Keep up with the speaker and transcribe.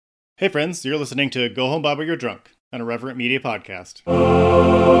Hey friends, you're listening to Go Home Bob or You're Drunk, an Irreverent Media podcast.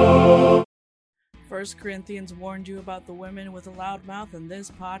 1 Corinthians warned you about the women with a loud mouth, and this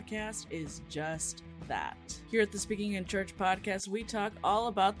podcast is just that. Here at the Speaking in Church podcast, we talk all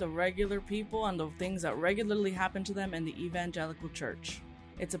about the regular people and the things that regularly happen to them in the evangelical church.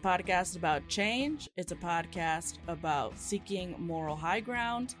 It's a podcast about change, it's a podcast about seeking moral high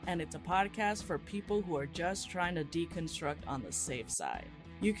ground, and it's a podcast for people who are just trying to deconstruct on the safe side.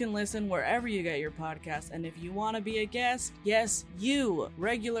 You can listen wherever you get your podcast, and if you want to be a guest, yes, you,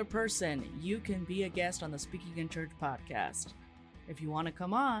 regular person, you can be a guest on the Speaking in Church podcast. If you want to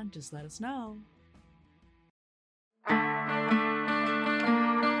come on, just let us know.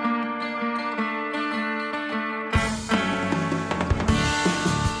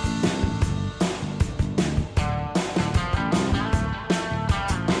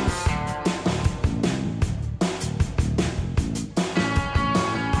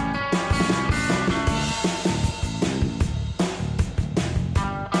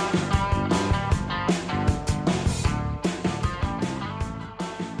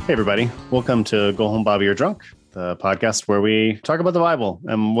 Hey everybody, welcome to Go Home Bob or You're Drunk, the podcast where we talk about the Bible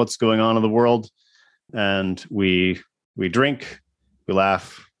and what's going on in the world, and we drink, we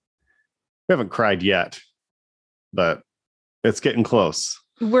laugh. We haven't cried yet, but it's getting close.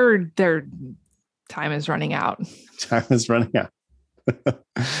 Time is running out. Time is running out.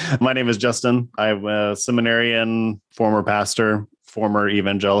 My name is Justin. I'm a seminarian, former pastor, former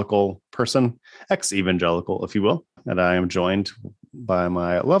evangelical person, ex-evangelical, if you will. And I am joined by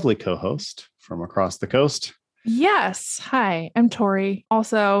my lovely co-host from across the coast. Yes. Hi, I'm Tori,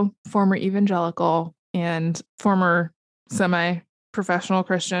 also former evangelical and former semi-professional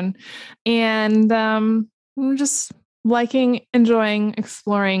Christian. And I'm just enjoying,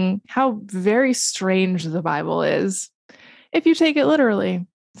 exploring how very strange the Bible is if you take it literally.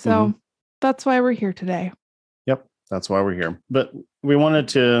 So That's why we're here today. Yep, that's why we're here. But we wanted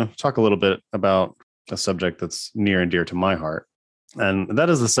to talk a little bit about a subject that's near and dear to my heart. And that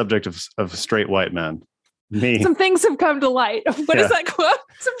is the subject of straight white men. Me. Some things have come to light. What is that quote?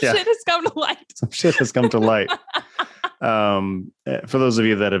 Shit has come to light. Some shit has come to light. For those of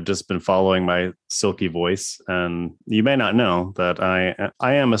you that have just been following my silky voice, and you may not know that I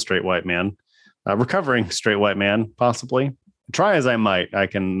am a straight white man, a recovering straight white man, possibly. Try as I might, I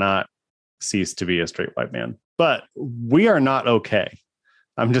cannot cease to be a straight white man. But we are not okay.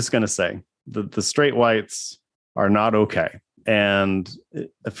 I'm just going to say the straight whites are not okay. And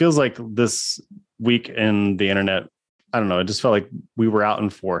it feels like this week in the internet, I don't know, it just felt like we were out in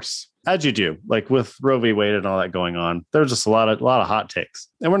force, as you do, like with Roe v. Wade and all that going on. There's just a lot of hot takes,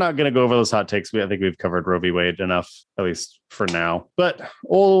 and we're not going to go over those hot takes. I think we've covered Roe v. Wade enough, at least for now. But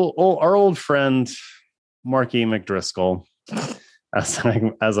our old friend Marky McDriscoll,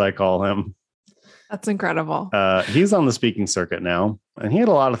 as I call him, that's incredible. He's on the speaking circuit now, and he had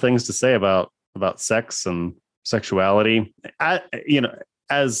a lot of things to say about sex and sexuality,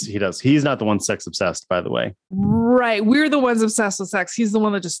 as he does. He's not the one sex obsessed, by the way. Right. We're the ones obsessed with sex. He's the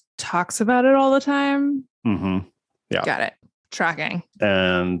one that just talks about it all the time. Mm-hmm. Yeah. Got it. Tracking.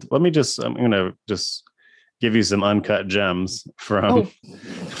 And I'm going to just give you some uncut gems from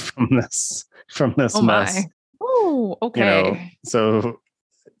this mess. My. Oh, okay.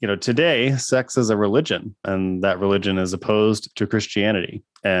 Today sex is a religion, and that religion is opposed to Christianity.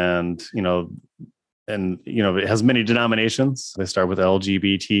 And, it has many denominations. They start with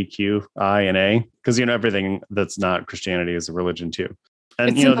LGBTQI and A, because, everything that's not Christianity is a religion too.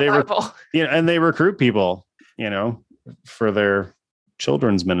 And, they recruit people, for their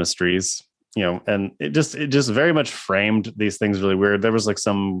children's ministries, and it just very much framed these things really weird. There was like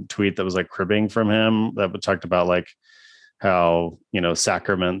some tweet that was like cribbing from him that talked about like how,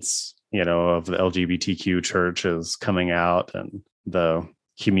 sacraments, of the LGBTQ church is coming out, and the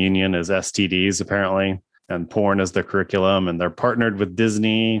communion is STDs apparently, and porn is the curriculum, and they're partnered with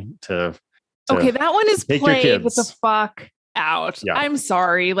Disney to okay, that one is played with the fuck out. Yeah. I'm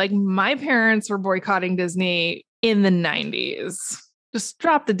sorry. Like, my parents were boycotting Disney in the 90s. Just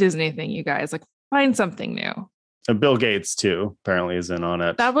drop the Disney thing, you guys. Like, find something new. And Bill Gates too apparently is in on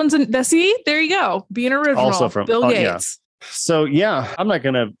it. That one's see, there you go. Being original. Also from Bill Gates. Yeah. So I'm not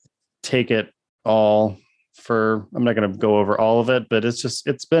gonna take it all. I'm not going to go over all of it, but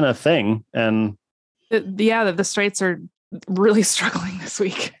it's been a thing. And the straights are really struggling this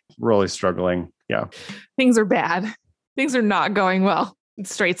week. Really struggling. Yeah. Things are bad. Things are not going well in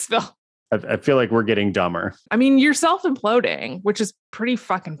Straightsville. I feel like we're getting dumber. I mean, you're self-imploding, which is pretty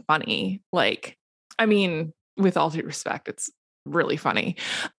fucking funny. Like, I mean, with all due respect, it's really funny,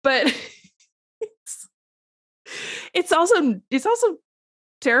 but it's also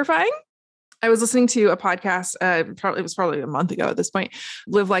terrifying. I was listening to a podcast, it was probably a month ago at this point,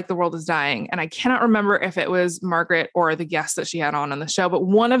 Live Like the World is Dying. And I cannot remember if it was Margaret or the guest that she had on the show, but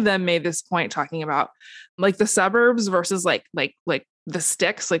one of them made this point talking about like the suburbs versus like the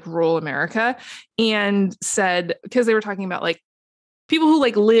sticks, like rural America, and said, because they were talking about like people who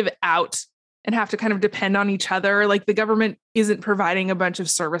like live out and have to kind of depend on each other. Like the government isn't providing a bunch of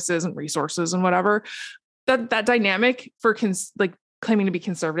services and resources and whatever. That dynamic for claiming to be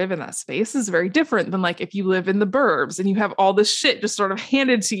conservative in that space is very different than like if you live in the burbs and you have all this shit just sort of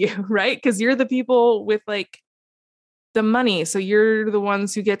handed to you, right? Because you're the people with like the money. So you're the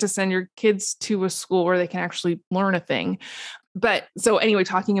ones who get to send your kids to a school where they can actually learn a thing. But so anyway,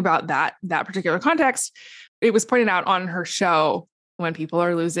 talking about that particular context, it was pointed out on her show, when people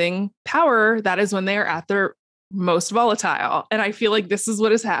are losing power, that is when they are at their most volatile. And I feel like this is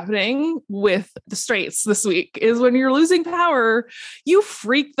what is happening with the straights this week, is when you're losing power, you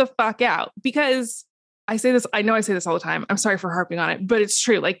freak the fuck out. Because I know I say this all the time. I'm sorry for harping on it, but it's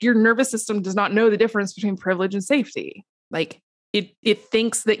true. Like your nervous system does not know the difference between privilege and safety. Like it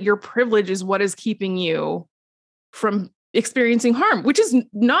thinks that your privilege is what is keeping you from experiencing harm, which is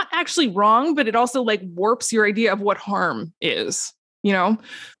not actually wrong, but it also like warps your idea of what harm is. You know,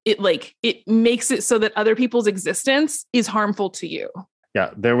 it makes it so that other people's existence is harmful to you.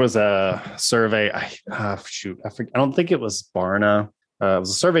 Yeah, there was a survey. I don't think it was Barna. It was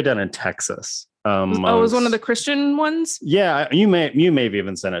a survey done in Texas. It was one of the Christian ones. Yeah, you may have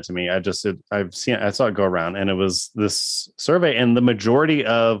even sent it to me. I saw it go around, and it was this survey, and the majority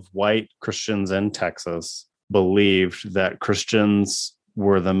of white Christians in Texas believed that Christians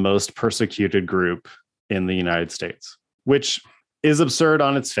were the most persecuted group in the United States, which is absurd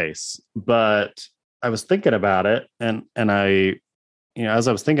on its face. But I was thinking about it, and I, as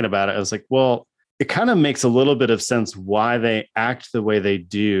I was thinking about it, I was like, well, it kind of makes a little bit of sense why they act the way they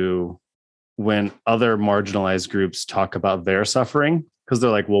do when other marginalized groups talk about their suffering, because they're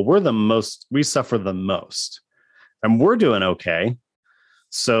like, well, we suffer the most and we're doing okay.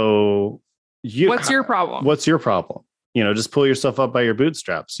 So what's your problem? Just pull yourself up by your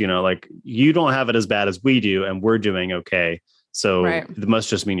bootstraps, like you don't have it as bad as we do and we're doing okay. So It must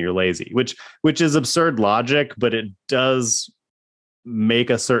just mean you're lazy, which is absurd logic, but it does make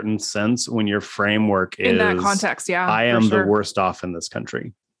a certain sense when your framework is in that context. Yeah. I am the worst off in this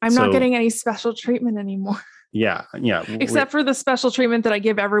country. I'm not getting any special treatment anymore. Yeah. Yeah. Except for the special treatment that I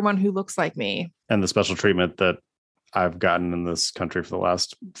give everyone who looks like me. And the special treatment that I've gotten in this country for the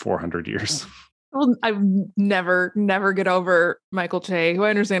last 400 years. Well, I've never get over Michael Che, who I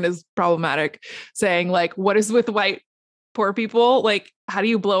understand is problematic, saying like, what is with white poor people? Like, how do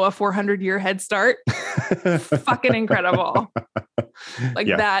you blow a 400-year head start? Fucking incredible.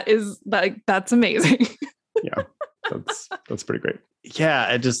 That's amazing. Yeah. That's pretty great.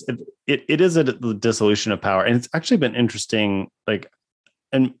 Yeah. It is a dissolution of power. And it's actually been interesting.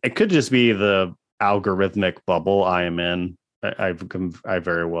 And it could just be the algorithmic bubble I am in. I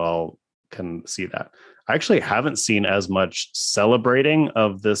very well can see that. I actually haven't seen as much celebrating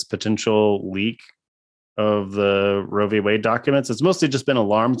of this potential leak of the Roe v. Wade documents. It's mostly just been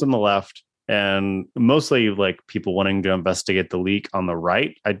alarms on the left and mostly like people wanting to investigate the leak on the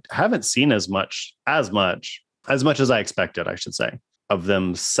right. I haven't seen as much as I expected, I should say, of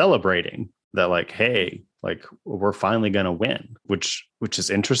them celebrating that, like, hey, like we're finally going to win, which is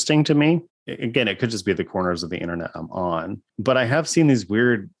interesting to me. Again, it could just be the corners of the internet I'm on, but I have seen these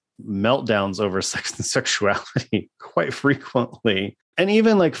weird meltdowns over sex and sexuality quite frequently, and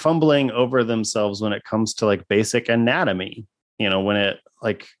even like fumbling over themselves when it comes to like basic anatomy. When it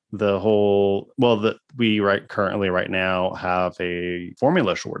like the whole, currently right now have a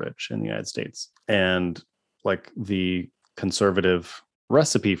formula shortage in the United States, and like the conservative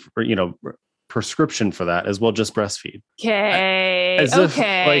recipe for, prescription for that as well, just breastfeed.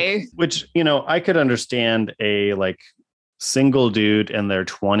 Okay. Which, I could understand a like single dude in their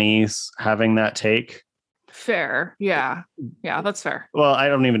 20s having that take. Fair. Yeah. Yeah, that's fair. Well, I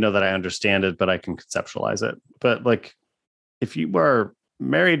don't even know that I understand it, but I can conceptualize it. But like, if you are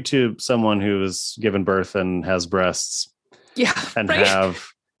married to someone who is given birth and has breasts, and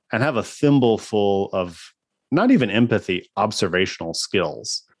have a thimble full of not even empathy, observational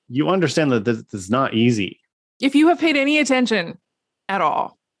skills, you understand that this is not easy. If you have paid any attention at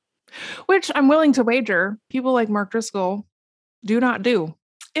all, which I'm willing to wager people like Mark Driscoll do not do.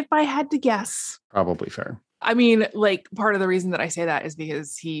 If I had to guess. Probably fair. I mean, like, part of the reason that I say that is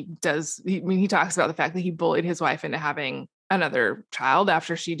because he talks about the fact that he bullied his wife into having another child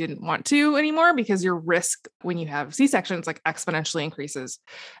after she didn't want to anymore, because your risk when you have C-sections like exponentially increases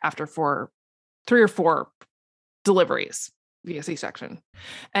after 3 or 4 deliveries. via C-section.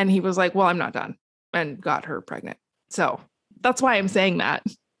 And he was like, well, I'm not done, and got her pregnant. So that's why I'm saying that.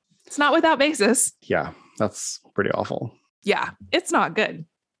 It's not without basis. Yeah, that's pretty awful. Yeah, it's not good.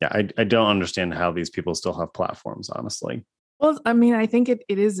 Yeah, I don't understand how these people still have platforms, honestly. Well, I mean, I think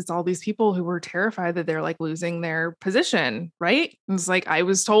it's all these people who were terrified that they're like losing their position, right? And it's like, I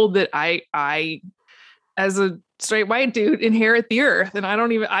was told that I as a straight white dude inherit the earth, and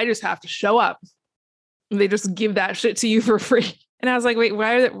I just have to show up. And they just give that shit to you for free. And I was like, wait,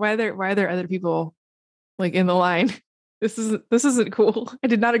 why are there other people like in the line? This isn't cool. I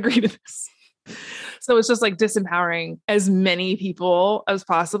did not agree to this. So it's just like disempowering as many people as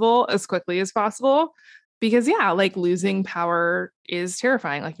possible, as quickly as possible. Because yeah, like losing power is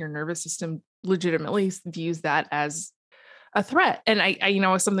terrifying. Like your nervous system legitimately views that as a threat. And I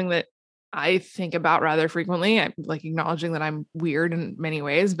it's something that I think about rather frequently. I'm like acknowledging that I'm weird in many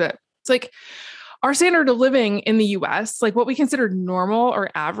ways, but it's like our standard of living in the US, like what we consider normal or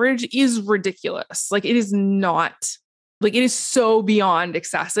average, is ridiculous. Like it is not, like it is so beyond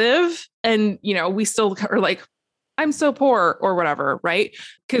excessive. And, we still are like, I'm so poor or whatever, right?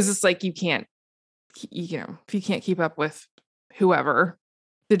 Because it's like if you can't keep up with whoever,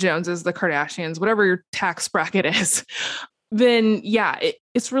 the Joneses, the Kardashians, whatever your tax bracket is, then yeah,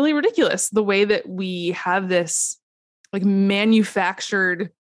 it's really ridiculous the way that we have this like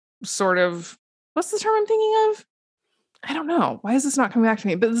manufactured sort of, what's the term I'm thinking of? I don't know. Why is this not coming back to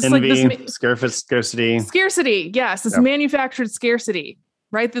me? But this envy, is like this scarcity. Scarcity. Yes. This manufactured scarcity,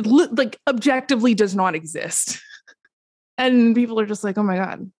 right? That like objectively does not exist. And people are just like, oh my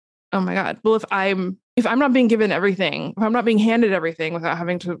God. Well, if I'm not being given everything, if I'm not being handed everything without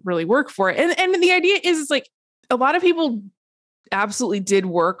having to really work for it. And the idea is like a lot of people absolutely did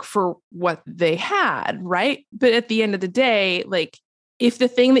work for what they had, right? But at the end of the day, like if the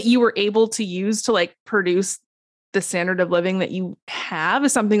thing that you were able to use to like produce the standard of living that you have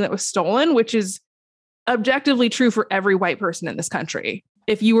is something that was stolen, which is objectively true for every white person in this country.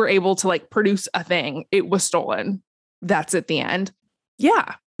 If you were able to like produce a thing, it was stolen. That's at the end.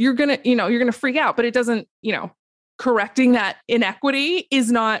 Yeah. You're going to freak out, but it doesn't, correcting that inequity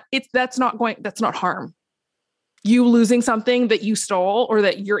that's not harm. You losing something that you stole or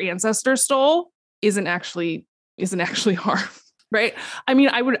that your ancestors stole isn't actually harm, right? I mean,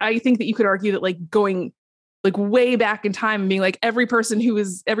 I think that you could argue that like going like way back in time and being like every person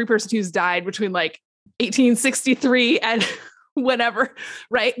who's died between like 1863 and whatever,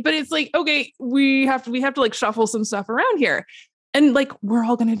 right? But it's like, okay, we have to like shuffle some stuff around here. And like, we're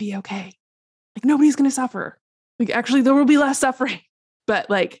all going to be okay. Like nobody's going to suffer. Like actually there will be less suffering, but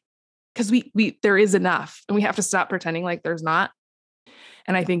like, cause there is enough and we have to stop pretending like there's not.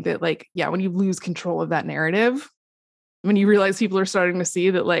 And I think that like, yeah, when you lose control of that narrative, when you realize people are starting to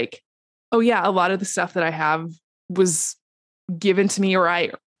see that like, oh yeah, a lot of the stuff that I have was given to me or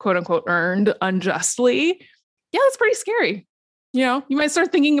I quote unquote earned unjustly. Yeah, that's pretty scary. You might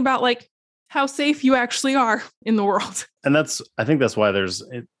start thinking about like how safe you actually are in the world. And I think that's why there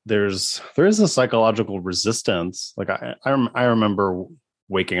is a psychological resistance. Like I remember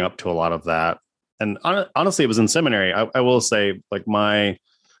waking up to a lot of that. And honestly, it was in seminary. I will say like my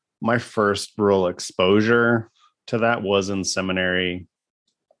first real exposure to that was in seminary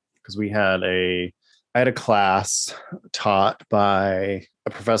because I had a class taught by a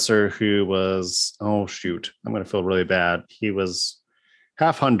professor who was, oh shoot, I'm going to feel really bad. He was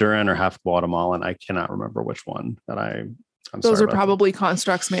half Honduran or half Guatemalan. I cannot remember which one. Those are probably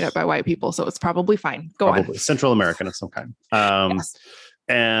constructs made up by white people, so it's probably fine. Go on. Central American of some kind. Yes.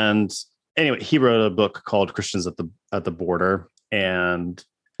 And anyway, he wrote a book called Christians at the Border, and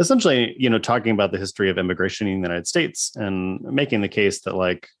essentially, talking about the history of immigration in the United States and making the case that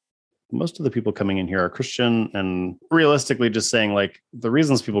like most of the people coming in here are Christian, and realistically just saying like the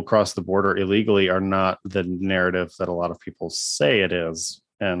reasons people cross the border illegally are not the narrative that a lot of people say it is.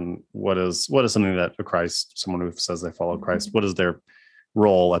 And what is something that someone who says they follow Christ, what is their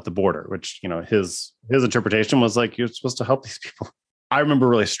role at the border? Which, his interpretation was like, you're supposed to help these people. I remember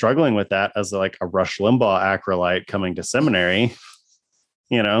really struggling with that as like a Rush Limbaugh acolyte coming to seminary,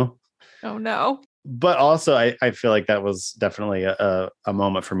 Oh no. But also I feel like that was definitely a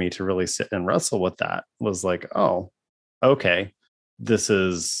moment for me to really sit and wrestle with that. Was like, oh, okay,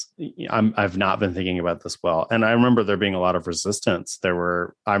 I've not been thinking about this well. And I remember there being a lot of resistance. I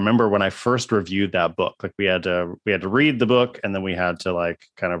remember when I first reviewed that book, like we had to read the book and then we had to like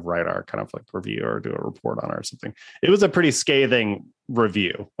kind of write our kind of like review or do a report on it or something. It was a pretty scathing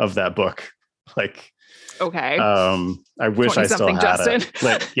review of that book. Like, okay. I wish I still had it.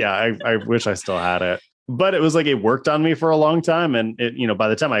 Like, yeah, I wish I still had it. But it was like it worked on me for a long time. And it, by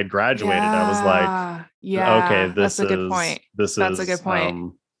the time I graduated, I was like, Yeah, okay, that's a good point. This That's is a good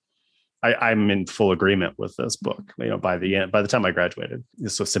point. I'm in full agreement with this book. By the time I graduated,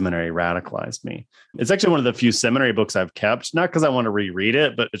 so seminary radicalized me. It's actually one of the few seminary books I've kept, not because I want to reread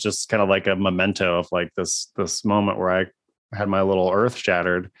it, but it's just kind of like a memento of like this moment where I had my little earth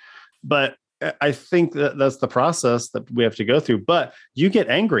shattered. But I think that's the process that we have to go through. But you get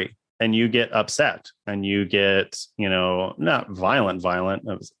angry and you get upset and you get, not violent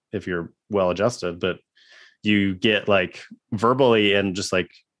if you're well adjusted, but you get like verbally and just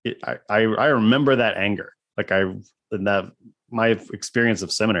like, I remember that anger. Like my experience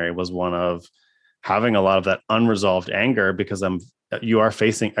of seminary was one of having a lot of that unresolved anger because you are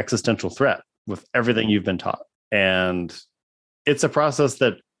facing existential threat with everything you've been taught. And it's a process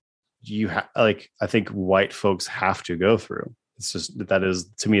that I think white folks have to go through. It's just,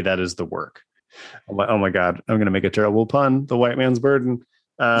 to me, that is the work. Oh my God, I'm going to make a terrible pun. The white man's burden.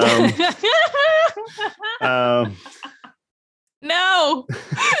 No,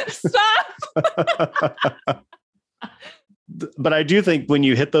 stop. But I do think when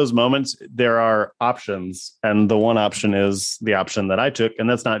you hit those moments, there are options. And the one option is the option that I took. And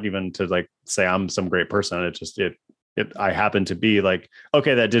that's not even to like say I'm some great person. It just, I happened to be like,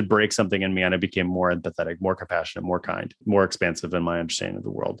 okay, that did break something in me. And I became more empathetic, more compassionate, more kind, more expansive in my understanding of the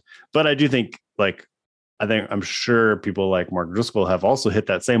world. But I do think I'm sure people like Mark Driscoll have also hit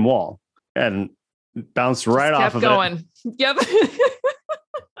that same wall and bounced right off of going. It. Yep.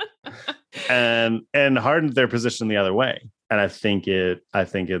 and hardened their position the other way. And I think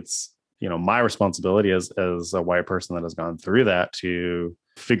it's, my responsibility as a white person that has gone through that to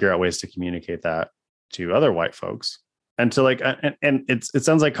figure out ways to communicate that to other white folks and to like, and it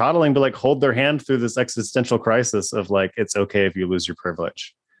sounds like coddling, but like hold their hand through this existential crisis of like, it's okay if you lose your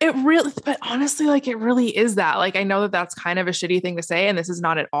privilege. But honestly, like it really is that. Like, I know that that's kind of a shitty thing to say, and this is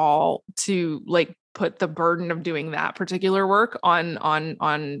not at all to like put the burden of doing that particular work on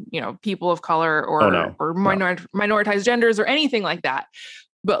people of color or minoritized genders or anything like that.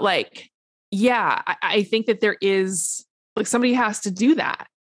 But like, yeah, I think that there is like somebody has to do that,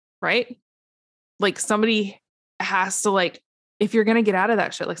 right? Like somebody has to like, if you're gonna get out of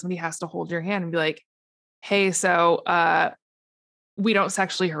that shit, like somebody has to hold your hand and be like, hey, so we don't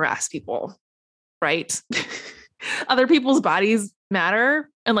sexually harass people, right? Other people's bodies matter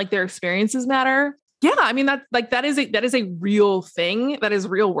and like their experiences matter. Yeah. I mean, that is a real thing. That is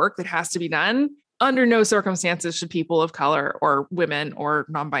real work that has to be done. Under no circumstances should people of color or women or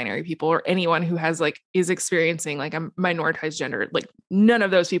non-binary people or anyone who has like is experiencing like a minoritized gender, like none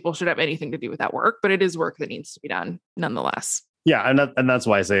of those people should have anything to do with that work, but it is work that needs to be done nonetheless. Yeah. And that's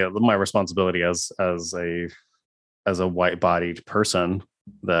why I say my responsibility as a white-bodied person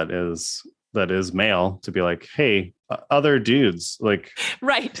that is male to be like, hey, other dudes, like,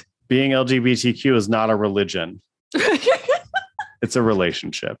 right, being LGBTQ is not a religion. It's a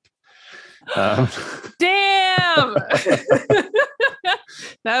relationship. Damn.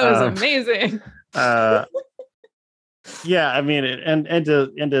 That was amazing. Yeah, I mean, and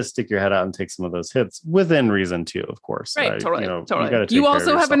to stick your head out and take some of those hits within reason too, of course. Right, totally. You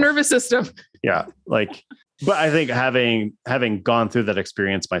also have a nervous system. Yeah, like, but I think having gone through that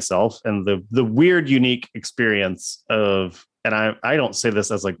experience myself and the weird, unique experience of, and I don't say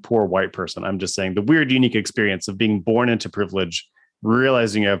this as like poor white person. I'm just saying the weird, unique experience of being born into privilege,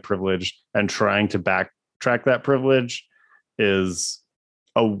 realizing you have privilege, and trying to backtrack that privilege is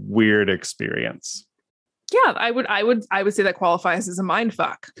a weird experience. Yeah, I would say that qualifies as a mind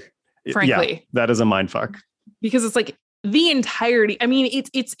fuck, frankly. Yeah, that is a mind fuck. Because it's like the entirety. I mean,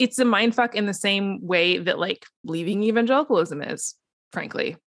 it's a mind fuck in the same way that like leaving evangelicalism is,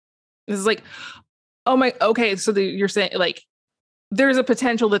 frankly. This is like, okay, so you're saying like there's a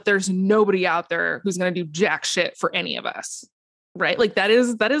potential that there's nobody out there who's going to do jack shit for any of us, right? Like that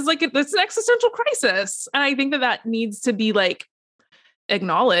is like that's an existential crisis, and I think that needs to be like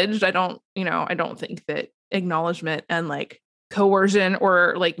acknowledged. I don't think that acknowledgement and like coercion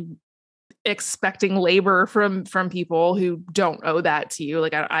or like expecting labor from people who don't owe that to you,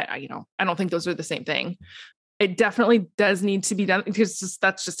 like I don't think those are the same thing. It definitely does need to be done because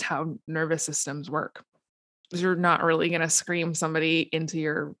that's just how nervous systems work. You're not really going to scream somebody into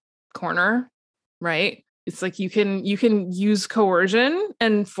your corner, right? It's like you can use coercion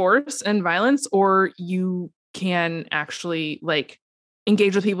and force and violence, or you can actually like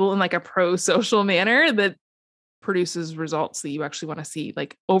engage with people in like a pro-social manner that produces results that you actually want to see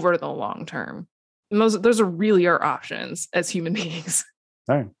like over the long term. And those are really our options as human beings.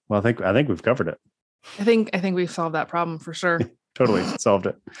 All right. Well, I think we've covered it. I think we've solved that problem for sure. Totally solved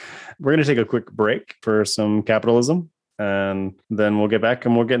it. We're going to take a quick break for some capitalism, and then we'll get back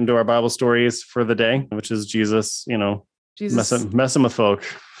and we'll get into our Bible stories for the day, which is Jesus, Jesus messing with folk.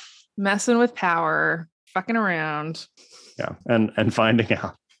 messing with power, fucking around. Yeah. And finding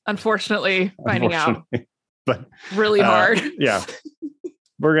out. Unfortunately, finding out. But really hard. Yeah.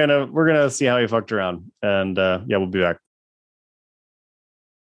 We're gonna see how he fucked around. And we'll be back.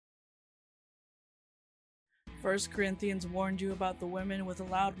 1 Corinthians warned you about the women with a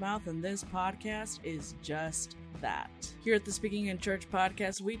loud mouth, and this podcast is just that. Here at the Speaking in Church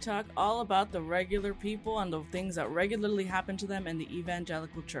podcast, we talk all about the regular people and the things that regularly happen to them in the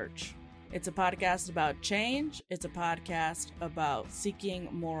evangelical church. It's a podcast about change, it's a podcast about seeking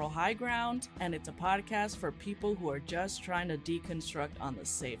moral high ground, and it's a podcast for people who are just trying to deconstruct on the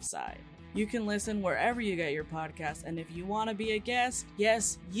safe side. You can listen wherever you get your podcast, and if you want to be a guest,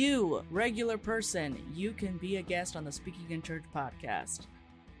 yes, you, regular person, you can be a guest on the Speaking in Church podcast.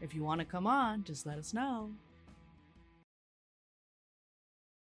 If you want to come on, just let us know.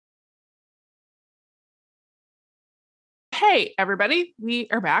 Hey, everybody, we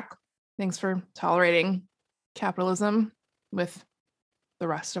are back. Thanks for tolerating capitalism with the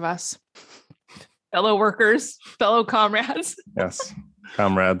rest of us. Fellow workers, fellow comrades. Yes,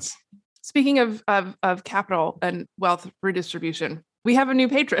 comrades. Speaking of capital and wealth redistribution, we have a new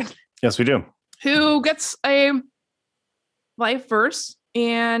patron. Yes, we do. Who gets a life verse,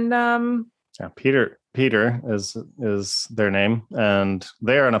 and Peter is their name, and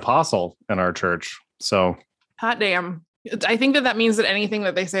they are an apostle in our church. So hot damn. I think that means that anything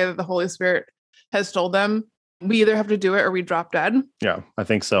that they say that the Holy Spirit has told them, we either have to do it or we drop dead. Yeah, I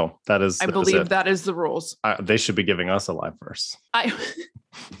think so. I believe that is the rules. They should be giving us a life verse.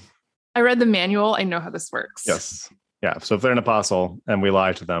 I read the manual. I know how this works. Yes. Yeah. So if they're an apostle and we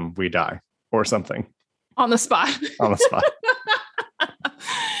lie to them, we die or something. On the spot. On the spot.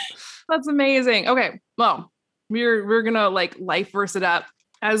 That's amazing. Okay. Well, we're going to life verse it up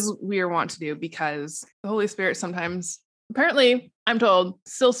as we are wont to do, because the Holy Spirit sometimes, apparently, I'm told,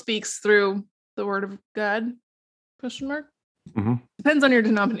 still speaks through the word of God. ? Mm-hmm. Depends on your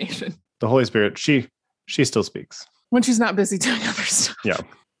denomination. The Holy Spirit, she still speaks. When she's not busy doing other stuff. Yeah.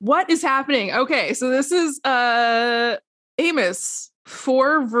 What is happening? Okay, so this is Amos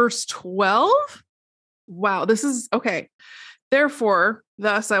 4, verse 12. Wow, this is okay. Therefore,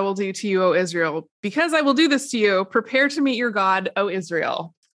 thus I will do to you, O Israel, because I will do this to you. Prepare to meet your God, O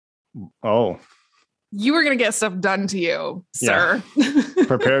Israel. Oh. You were going to get stuff done to you, sir. Yeah.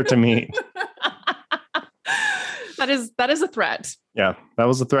 Prepare to meet. That is a threat. Yeah, that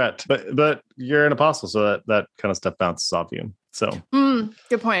was a threat. But you're an apostle, so that kind of stuff bounces off you. So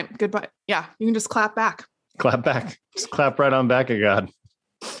good point. Good point. Yeah, you can just clap back. Clap back. Just clap right on back at God.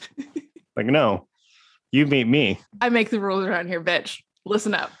 No, you meet me. I make the rules around here, bitch.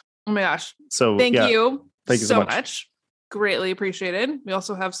 Listen up. Oh my gosh. So thank you so much. Greatly appreciated. We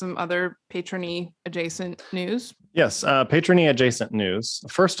also have some other patrony adjacent news. Yes, patrony adjacent news.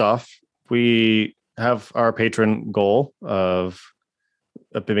 First off, we have our patron goal of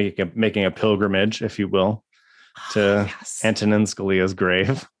making a pilgrimage, if you will, to Antonin Scalia's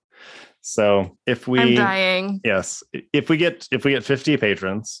grave. So I'm dying. Yes, if we get 50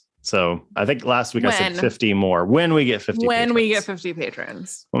 patrons. So I think last week I said 50 more. When we get 50 patrons. We get 50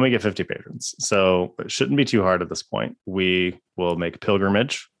 patrons. When we get 50 patrons. So it shouldn't be too hard at this point. We will make a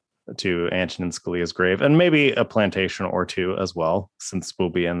pilgrimage to Antonin Scalia's grave, and maybe a plantation or two as well, since we'll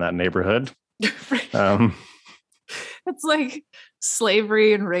be in that neighborhood. It's like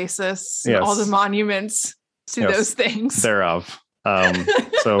slavery and racists, and all the monuments to those things thereof.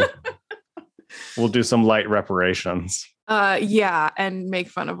 So we'll do some light reparations. And make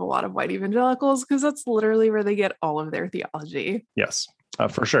fun of a lot of white evangelicals, because that's literally where they get all of their theology. Yes,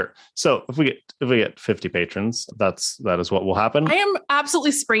 for sure. So if we get 50 patrons, that is what will happen. I am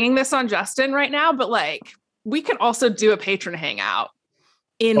absolutely springing this on Justin right now, but we could also do a patron hangout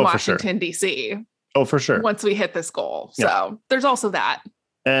in Washington, D.C. Oh, for sure. Once we hit this goal. So there's also that.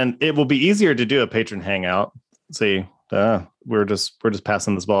 And it will be easier to do a patron hangout. See, we're just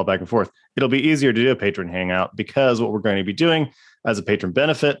passing this ball back and forth. It'll be easier to do a patron hangout because what we're going to be doing as a patron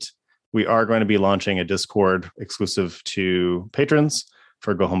benefit, we are going to be launching a Discord exclusive to patrons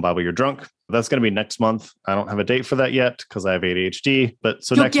for Go Home Bible You're Drunk. That's going to be next month. I don't have a date for that yet because I have ADHD. But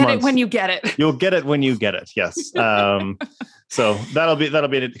so next month, you'll get it when you get it. You'll get it when you get it. Yes. So that'll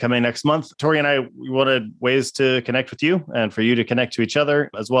be coming next month. Tori and I, we wanted ways to connect with you and for you to connect to each other,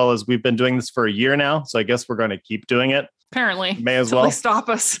 as well as we've been doing this for a year now. So I guess we're going to keep doing it. Apparently. May as well.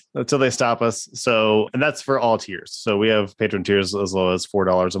 Until they stop us. So, and that's for all tiers. So we have patron tiers as low as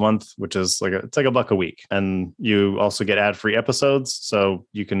 $4 a month, which is it's like $1 a week. And you also get ad-free episodes. So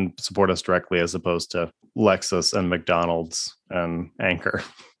you can support us directly correctly as opposed to Lexus and McDonald's and Anchor.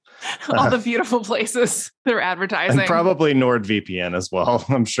 All the beautiful places they're advertising. And probably NordVPN as well.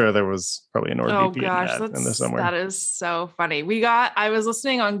 I'm sure there was probably a NordVPN ad in there somewhere. That is so funny. I was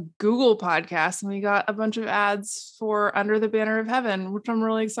listening on Google Podcasts and we got a bunch of ads for Under the Banner of Heaven, which I'm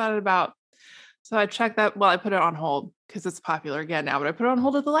really excited about. So I checked that. Well, I put it on hold because it's popular again now, but I put it on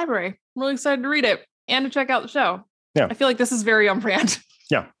hold at the library. I'm really excited to read it and to check out the show. Yeah. I feel like this is very on brand.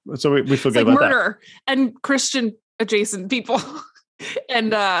 Yeah. So we feel good like about murder that. And Christian adjacent people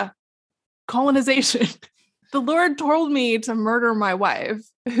and colonization. The Lord told me to murder my wife.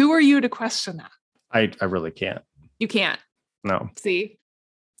 Who are you to question that? I really can't. You can't. No. See,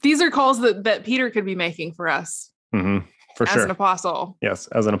 these are calls that Peter could be making for us. Mm-hmm. For as sure. an apostle. Yes,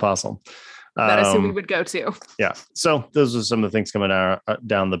 as an apostle. That is who we would go to. Yeah. So those are some of the things coming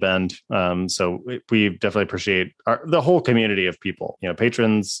down the bend. So we definitely appreciate the whole community of people,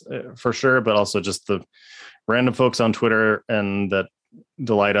 patrons for sure, but also just the random folks on Twitter and that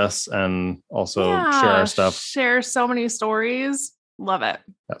delight us and also share our stuff. Share so many stories. Love it.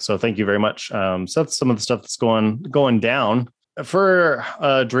 Yeah, so thank you very much. So that's some of the stuff that's going down for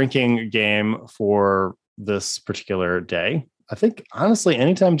a drinking game for this particular day. I think honestly,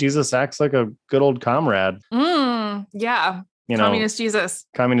 anytime Jesus acts like a good old comrade. Yeah. Communist Jesus.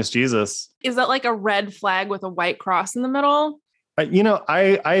 Communist Jesus. Is that like a red flag with a white cross in the middle?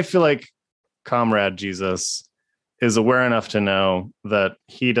 I feel like comrade Jesus is aware enough to know that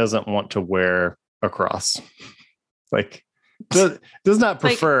he doesn't want to wear a cross. Like, does not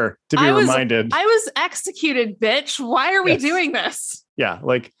prefer to be reminded. I was executed, bitch. Why are we doing this? Yeah,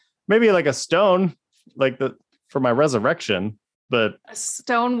 like maybe like a stone, like for my resurrection, but a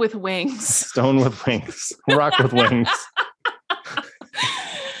stone with wings. Stone with wings. Rock with wings.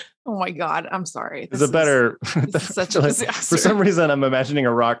 Oh my God. I'm sorry. This is better. Such a disaster. For some reason, I'm imagining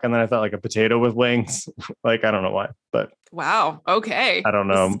a rock and then I thought like a potato with wings. Like, I don't know why, but. Wow. Okay. I don't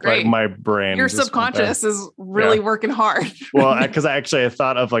know. Like my brain. Your subconscious is really working hard. Well, because I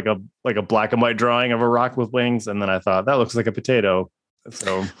thought of like a black and white drawing of a rock with wings. And then I thought that looks like a potato.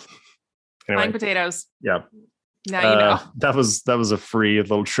 So anyway. Flying potatoes. Yeah. Now you know. That was a free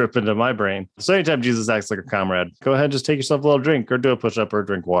little trip into my brain. So anytime Jesus acts like a comrade, go ahead, just take yourself a little drink or do a push-up or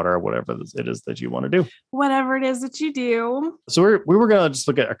drink water or whatever it is that you want to do. Whatever it is that you do. So we were going to just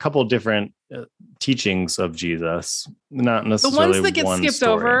look at a couple of different teachings of Jesus, not necessarily the ones that get skipped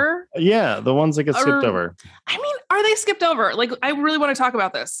story. Over. Yeah, the ones that get skipped over. I mean, are they skipped over? Like, I really want to talk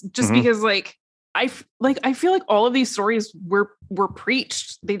about this just because I feel like all of these stories were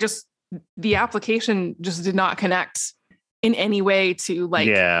preached. The application just did not connect in any way to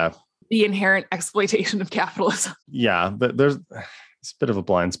the inherent exploitation of capitalism. Yeah, but there's a bit of a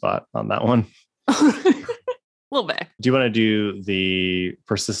blind spot on that one. A little bit. Do you want to do the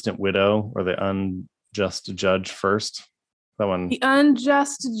persistent widow or the unjust judge first? That one. The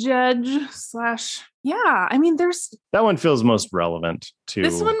unjust judge / yeah. I mean, that one feels most relevant to.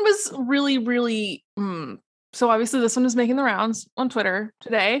 This one was really, really. So obviously this one is making the rounds on Twitter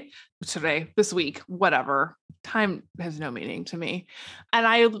this week, whatever. Time has no meaning to me. And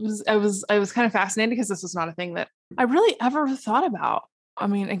I was kind of fascinated because this was not a thing that I really ever thought about. I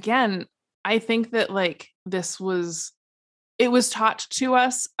mean, again, I think that it was taught to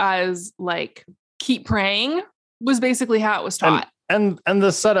us as like, keep praying was basically how it was taught. And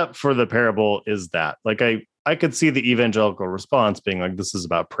the setup for the parable is that like, I could see the evangelical response being like, this is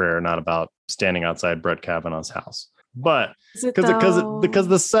about prayer, not about standing outside Brett Kavanaugh's house. But because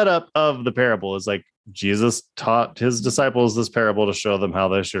the setup of the parable is like Jesus taught his disciples this parable to show them how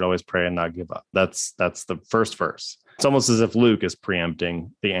they should always pray and not give up. That's the first verse. It's almost as if Luke is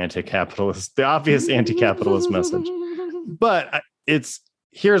preempting the obvious anti-capitalist message. But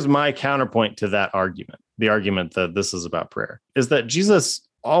here's my counterpoint to that argument. The argument that this is about prayer is that Jesus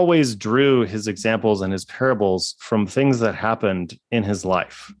always drew his examples and his parables from things that happened in his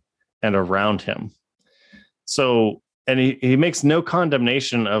life and around him. So, and he makes no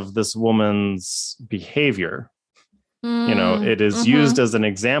condemnation of this woman's behavior. It is used as an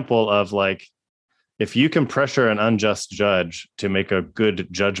example of like, if you can pressure an unjust judge to make a good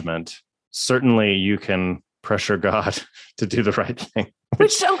judgment, certainly you can pressure God to do the right thing.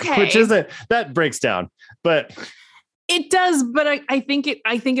 Which isn't, that breaks down, but it does, but I think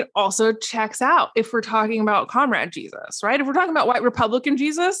it also checks out if we're talking about comrade Jesus, right? If we're talking about white Republican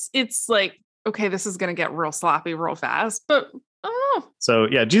Jesus, it's like, okay, this is going to get real sloppy real fast, but I don't know. So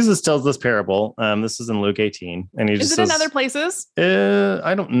yeah, Jesus tells this parable. This is in Luke 18, and he just says, in other places?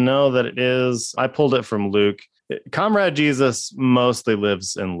 I don't know that it is. I pulled it from Luke. Comrade Jesus mostly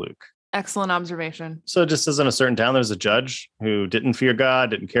lives in Luke. Excellent observation. So just as in a certain town, there's a judge who didn't fear God,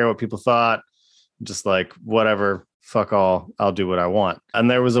 didn't care what people thought, just like, whatever, fuck all, I'll do what I want.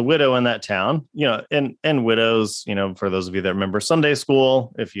 And there was a widow in that town, and widows, for those of you that remember Sunday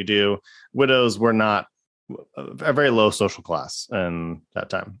school, if you do, widows were not a very low social class in that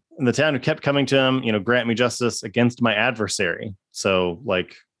time. And the town kept coming to him, grant me justice against my adversary. So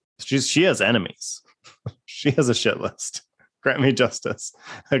like, she has enemies. She has a shit list. Grant me justice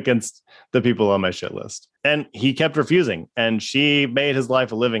against the people on my shit list. And he kept refusing, and she made his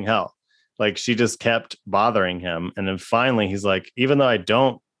life a living hell. Like, she just kept bothering him. And then finally he's like, even though I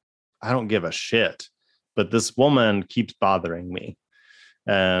don't give a shit, but this woman keeps bothering me.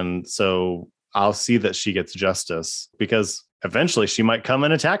 And so I'll see that she gets justice, because eventually she might come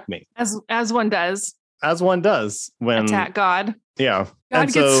and attack me. As one does. As one does when attack God. Yeah.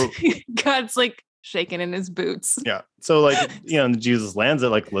 God's like shaking in his boots. Yeah. So like, Jesus lands it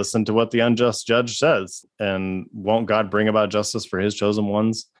like, listen to what the unjust judge says. And won't God bring about justice for his chosen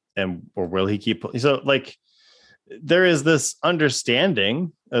ones? Or will he keep? So like, there is this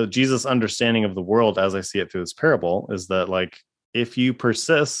understanding, Jesus' understanding of the world as I see it through this parable, is that like, if you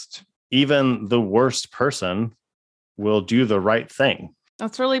persist, even the worst person will do the right thing.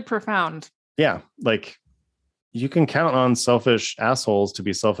 That's really profound. Yeah. Like, you can count on selfish assholes to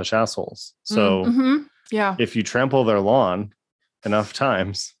be selfish assholes. So yeah, if you trample their lawn enough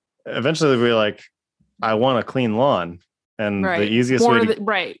times, eventually they'll be like, I want a clean lawn. And the easiest way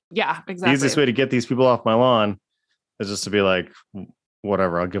to, yeah, exactly. The easiest way to get these people off my lawn is just to be like,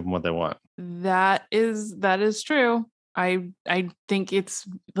 whatever, I'll give them what they want. That is true. I think it's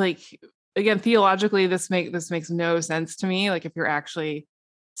like, again, theologically, this makes no sense to me. Like, if you're actually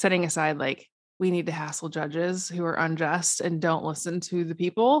setting aside, like, we need to hassle judges who are unjust and don't listen to the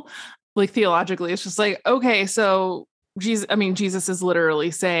people, like, theologically, it's just like, okay, so Jesus is literally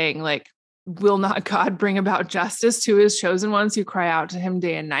saying, like, will not God bring about justice to his chosen ones who cry out to him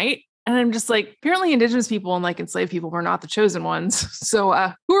day and night? And I'm just like, apparently indigenous people and like enslaved people were not the chosen ones. So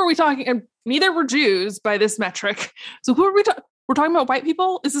who are we talking? And neither were Jews by this metric. So who are we talking? We're talking about white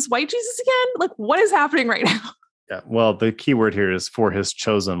people? Is this white Jesus again? Like, what is happening right now? Yeah. Well, the key word here is for his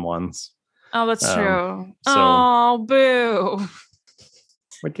chosen ones. Oh, that's true. Oh, boo.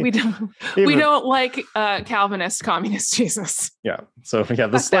 We don't like Calvinist communist Jesus. Yeah. So yeah,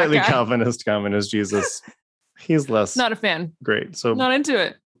 the slightly Calvinist communist Jesus, he's less not a fan. Great. So not into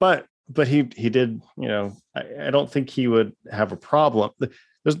it. But he did, I don't think he would have a problem.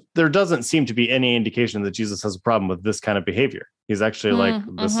 There doesn't seem to be any indication that Jesus has a problem with this kind of behavior. He's actually like,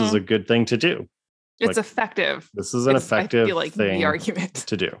 this is a good thing to do. It's effective. This is an effective thing the argument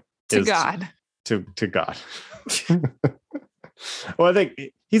to do. To God. To God. Well, I think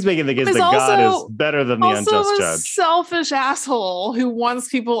he's making the case that God is better than the unjust judge. Selfish asshole who wants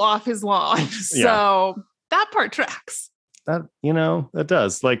people off his lawn. So that part tracks. That, that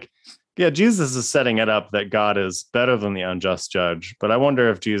does. Like, yeah, Jesus is setting it up that God is better than the unjust judge. But I wonder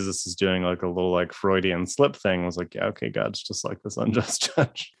if Jesus is doing like a little like Freudian slip thing. It was like, yeah, okay, God's just like this unjust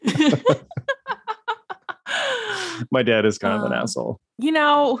judge. My dad is kind of an asshole.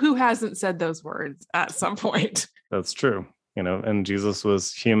 Who hasn't said those words at some point? That's true. And Jesus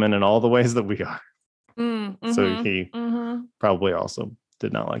was human in all the ways that we are. So he probably also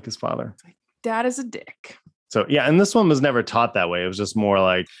did not like his father. Dad is a dick. So yeah, and this one was never taught that way. It was just more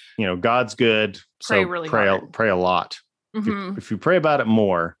like, God's good. Pray so really pray a lot. If you pray about it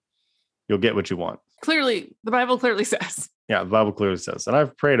more, you'll get what you want. Clearly, the Bible clearly says. Yeah, the Bible clearly says. And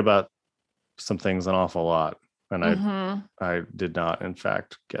I've prayed about some things an awful lot. And I did not, in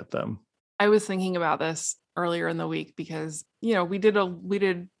fact, get them. I was thinking about this earlier in the week because, we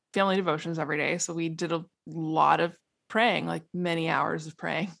did family devotions every day. So we did a lot of praying, like many hours of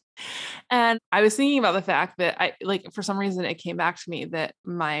praying. And I was thinking about the fact that for some reason, it came back to me that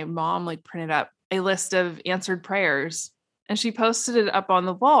my mom printed up a list of answered prayers and she posted it up on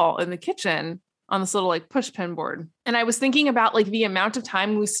the wall in the kitchen on this little push pin board. And I was thinking about the amount of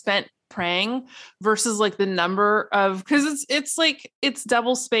time we spent praying versus the number of, because it's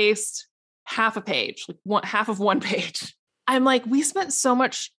double spaced half a page, half of one page. I'm we spent so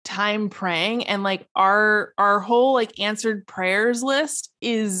much time praying and our whole answered prayers list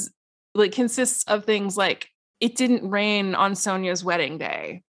is consists of things it didn't rain on Sonia's wedding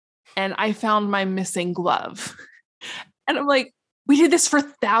day and I found my missing glove. And I'm we did this for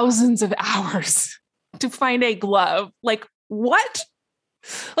thousands of hours to find a glove. What?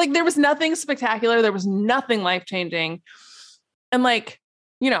 There was nothing spectacular. There was nothing life-changing. And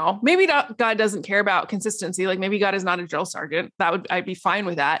maybe God doesn't care about consistency. Like maybe God is not a drill sergeant. I'd be fine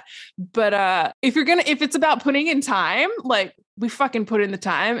with that. But if it's about putting in time, like we fucking put in the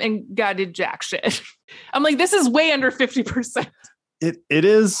time and God did jack shit. I'm like, this is way under 50%. It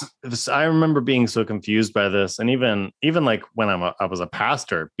is. I remember being so confused by this. And even like when I was a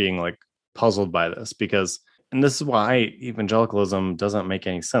pastor being like puzzled by this and this is why evangelicalism doesn't make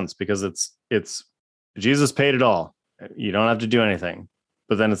any sense, because it's Jesus paid it all. You don't have to do anything.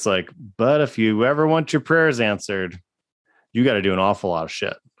 But then it's like, but if you ever want your prayers answered, you got to do an awful lot of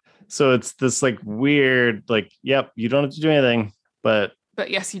shit. So it's this like weird, like, yep, you don't have to do anything, but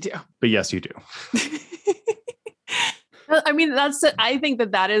yes, you do. But yes, you do. I mean, I think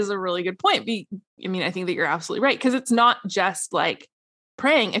that is a really good point. I think that you're absolutely right. Because it's not just like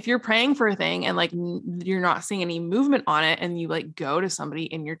praying. If you're praying for a thing and like you're not seeing any movement on it, and you like go to somebody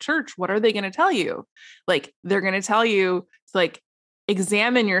in your church, what are they going to tell you? Like, they're going to tell you to like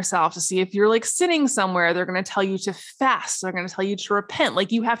examine yourself to see if you're like sitting somewhere. They're going to tell you to fast. They're going to tell you to repent.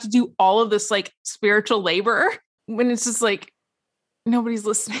 Like you have to do all of this like spiritual labor when it's just like nobody's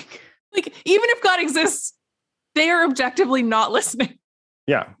listening. Like even if God exists, they are objectively not listening.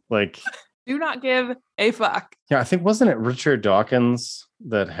 Yeah. Like do not give a fuck. Yeah. I think, wasn't it Richard Dawkins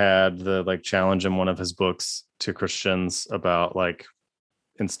that had the like challenge in one of his books to Christians about like,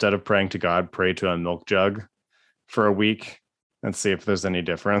 instead of praying to God, pray to a milk jug for a week and see if there's any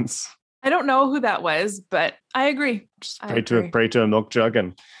difference. I don't know who that was, but I agree. Just pray to a milk jug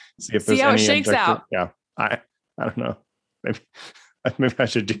and see if there's how any it shakes out. Yeah. I don't know. Maybe I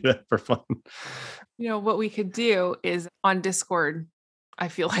should do that for fun. What we could do is on Discord, I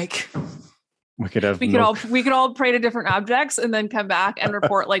feel like we could all pray to different objects and then come back and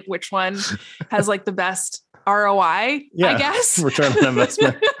report like which one has like the best ROI, yeah, I guess. Return on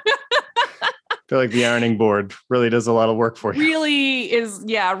investment. I feel like the ironing board really does a lot of work for you.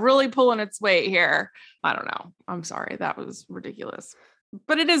 Really pulling its weight here. I don't know. I'm sorry. That was ridiculous.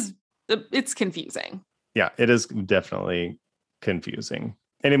 But it's confusing. Yeah, it is definitely confusing.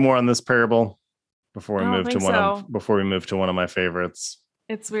 Any more on this parable before we move to one of my favorites?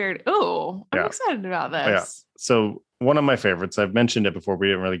 It's weird. Oh, I'm excited about this. Yeah. So one of my favorites, I've mentioned it before, we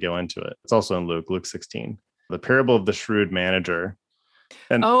didn't really go into it. It's also in Luke 16, the parable of the shrewd manager.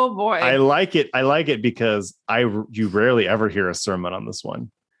 And oh boy, I like it because you rarely ever hear a sermon on this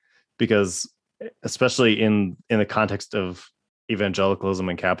one, because especially in the context of evangelicalism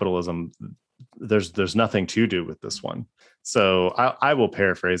and capitalism, there's nothing to do with this one. So I will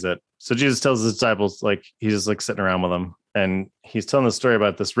paraphrase it. So Jesus tells his disciples, like, he's just like sitting around with them, and he's telling the story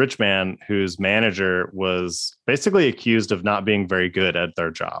about this rich man whose manager was basically accused of not being very good at their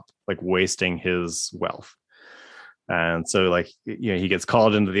job, like wasting his wealth. And so like, he gets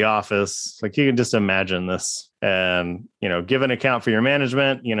called into the office. Like you can just imagine this, and, give an account for your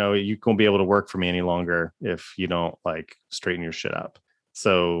management, you won't be able to work for me any longer if you don't like straighten your shit up.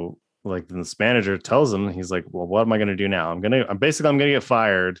 So like this manager tells him, he's like, well, what am I going to do now? I'm going to get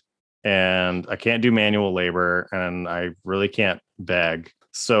fired, and I can't do manual labor, and I really can't beg.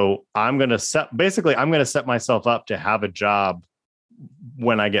 So I'm going to set myself up to have a job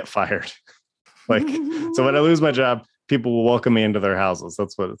when I get fired. Like, so when I lose my job, people will welcome me into their houses.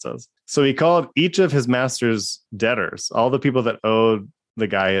 That's what it says. So he called each of his master's debtors, all the people that owed the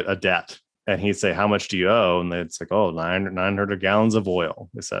guy a debt. And he'd say, how much do you owe? And it's like, 900 gallons of oil.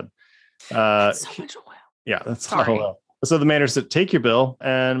 They said, that's so much oil. Yeah, that's a lot of oil. So the manager said, take your bill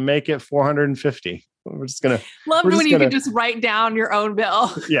and make it 450. We're just going to you can just write down your own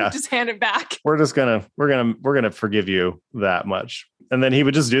bill. Yeah. Just hand it back. We're going to forgive you that much. And then he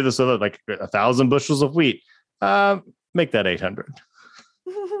would just do this with like 1,000 bushels of wheat. Make that 800.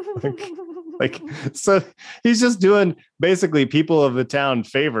 So he's just doing basically people of the town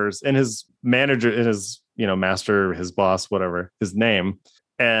favors, and his manager, and his, master, his boss, whatever his name.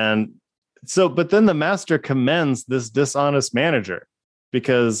 And so, but then the master commends this dishonest manager,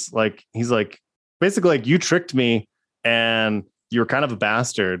 because like, he's like, basically like, you tricked me and you're kind of a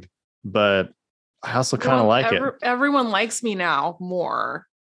bastard, but I also kind of like it. Everyone likes me now more.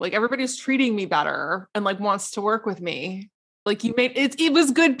 Like everybody's treating me better and like wants to work with me. Like you made it. It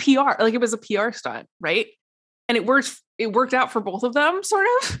was good PR. Like it was a PR stunt, right? And it worked. It worked out for both of them, sort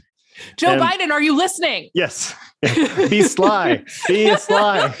of. Joe Biden, are you listening? Yes. Be sly. Be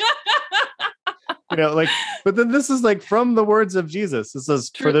sly. But then this is like from the words of Jesus. It says,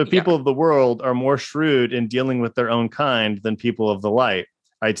 for the people of the world are more shrewd in dealing with their own kind than people of the light.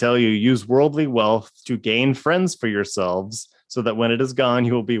 I tell you, use worldly wealth to gain friends for yourselves, so that when it is gone,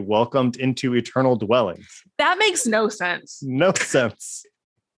 you will be welcomed into eternal dwellings. That makes no sense. No sense.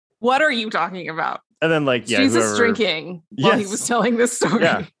 What are you talking about? And then like, Jesus drinking while he was telling this story.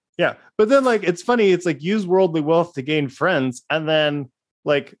 Yeah. But then like, it's funny. It's like use worldly wealth to gain friends. And then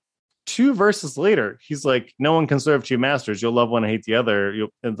like 2 verses later, he's like, no one can serve 2 masters. You'll love one and hate the other. You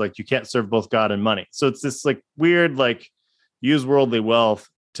can't serve both God and money. So it's this like weird, like use worldly wealth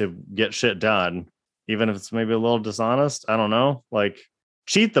to get shit done, even if it's maybe a little dishonest. I don't know. Like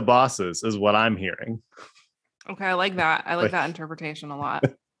cheat the bosses is what I'm hearing. Okay. I like that. I like that interpretation a lot.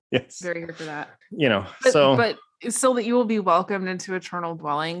 Yes. Very here for that. But so that you will be welcomed into eternal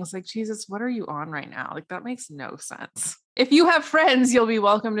dwellings. Like, Jesus, what are you on right now? Like, that makes no sense. If you have friends, you'll be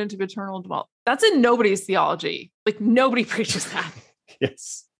welcomed into eternal dwellings. That's in nobody's theology. Like, nobody preaches that.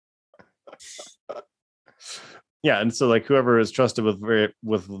 Yes. Yeah. And so like whoever is trusted with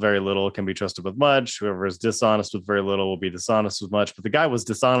very little can be trusted with much. Whoever is dishonest with very little will be dishonest with much. But the guy was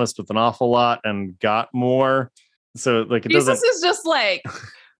dishonest with an awful lot and got more. So like Jesus is just like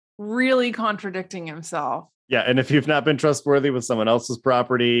really contradicting himself. Yeah. And if you've not been trustworthy with someone else's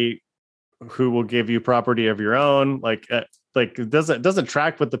property, who will give you property of your own? Like it doesn't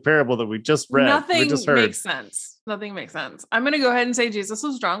track with the parable that we just read. Nothing makes sense. Nothing makes sense. I'm going to go ahead and say Jesus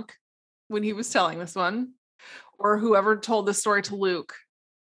was drunk when he was telling this one, or whoever told this story to Luke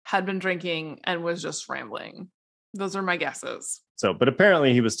had been drinking and was just rambling. Those are my guesses. So, but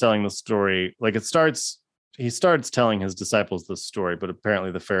apparently he was telling the story, like he starts telling his disciples this story, but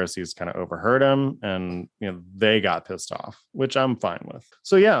apparently the Pharisees kind of overheard him and, they got pissed off, which I'm fine with.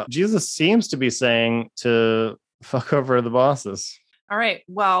 So yeah, Jesus seems to be saying to fuck over the bosses. All right.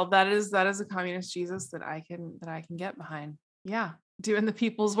 Well, that is a communist Jesus that I can get behind. Yeah. Doing the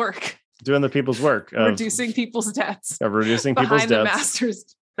people's work. Reducing people's debts. Reducing people's behind debts. The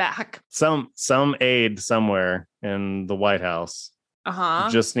master's back. Some aide somewhere in the White House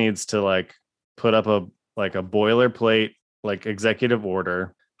just needs to like put up a boilerplate, like executive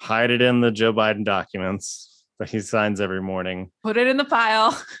order, hide it in the Joe Biden documents that he signs every morning. Put it in the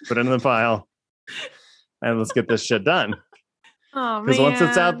pile. And let's get this shit done. Oh, because once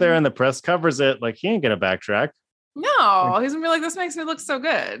it's out there and the press covers it, like he ain't gonna backtrack. No, he's gonna be like, this makes me look so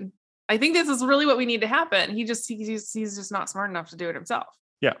good. I think this is really what we need to happen. He's just not smart enough to do it himself.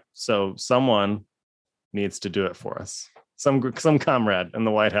 Yeah. So someone needs to do it for us. Some comrade in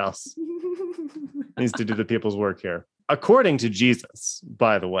the White House needs to do the people's work here. According to Jesus,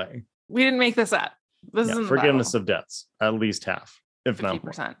 by the way. We didn't make this up. This is forgiveness of debts, at least half, if 50%, not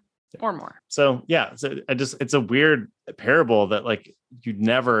more. Or more. So yeah, it's a weird parable that like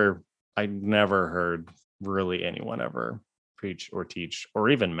I never heard really anyone ever preach or teach or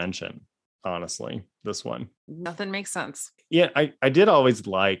even mention, honestly, this one. Nothing makes sense. Yeah, I did always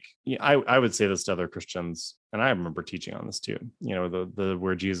like, I would say this to other Christians, and I remember teaching on this too, the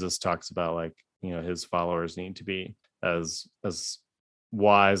where Jesus talks about like, his followers need to be as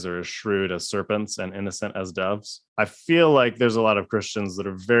wise or as shrewd as serpents and innocent as doves. I feel like there's a lot of Christians that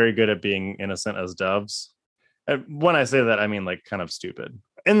are very good at being innocent as doves. And when I say that, I mean like kind of stupid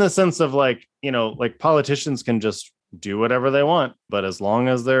in the sense of like, like politicians can just do whatever they want, but as long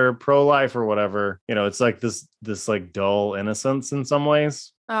as they're pro-life or whatever, it's like this like dull innocence in some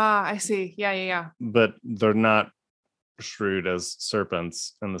ways. I see. Yeah. But they're not shrewd as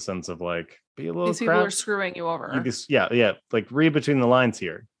serpents in the sense of like, be a little these people are screwing you over. Yeah. Like read between the lines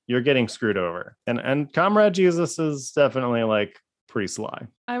here. You're getting screwed over. And Comrade Jesus is definitely like pretty sly.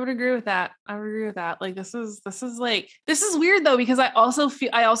 I would agree with that. Like this is weird though, because I also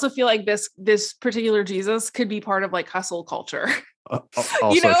feel like this particular Jesus could be part of like hustle culture. Also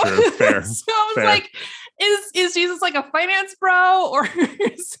true. Fair. So I was like, is Jesus like a finance bro, or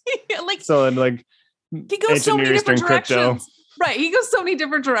is he like so? And like he goes so many different directions. Crypto. Right, he goes so many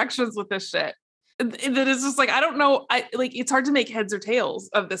different directions with this shit. That is just like, I don't know. It's hard to make heads or tails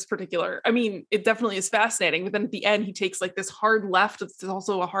of this particular. I mean, it definitely is fascinating, but then at the end, he takes like this hard left. It's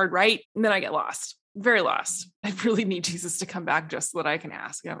also a hard right. And then I get lost, very lost. I really need Jesus to come back just so that I can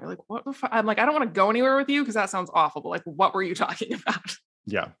ask him. Like, what the fuck? I'm like, I don't want to go anywhere with you because that sounds awful. But like, what were you talking about?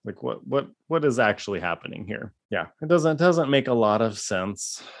 Yeah. Like what is actually happening here? Yeah. It doesn't make a lot of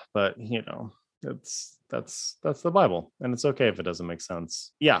sense, but that's the Bible, and it's okay if it doesn't make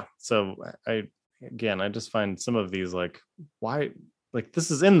sense. Yeah. So I just find some of these like, why, like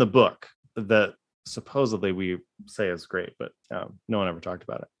this is in the book that supposedly we say is great, but no one ever talked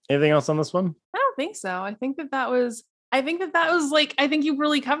about it. Anything else on this one? I don't think so. I think that was like, I think you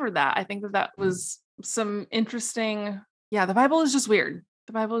really covered that. I think that was some interesting. Yeah. The Bible is just weird.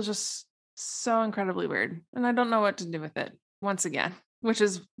 The Bible is just so incredibly weird, and I don't know what to do with it once again, which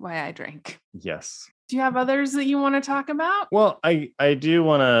is why I drink. Yes. Do you have others that you want to talk about? Well, I do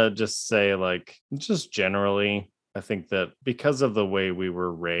want to just say, like, just generally, I think that because of the way we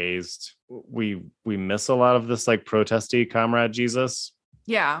were raised, we miss a lot of this like protesty comrade Jesus.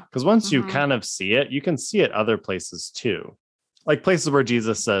 Yeah. Because once you kind of see it, you can see it other places too. Like places where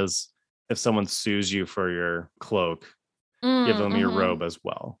Jesus says, if someone sues you for your cloak, give them your robe as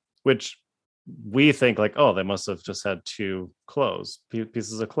well, which we think like, oh, they must have just had two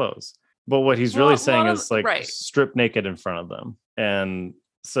pieces of clothes. But what he's really saying is like strip naked in front of them and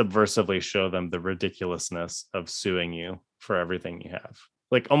subversively show them the ridiculousness of suing you for everything you have.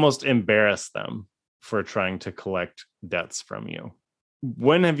 Like almost embarrass them for trying to collect debts from you.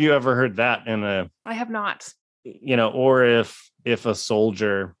 When have you ever heard that in a... I have not. You know, or if a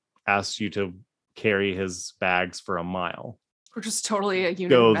soldier asks you to carry his bags for a mile. Which is totally a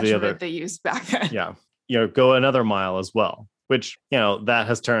unit of measurement they used back then. Yeah. You know, go another mile as well. Which, you know,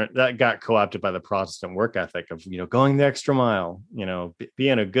 that got co-opted by the Protestant work ethic of, you know, going the extra mile, you know,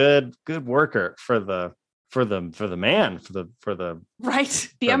 being a good worker for the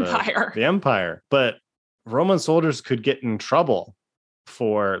empire. But Roman soldiers could get in trouble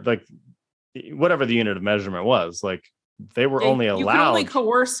for like whatever the unit of measurement was. Like they were only allowed. You could only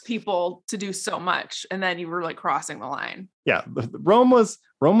coerce people to do so much, and then you were like crossing the line. Yeah, Rome was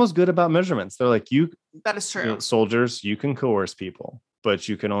good about measurements. They're like, that is true. You know, soldiers, you can coerce people, but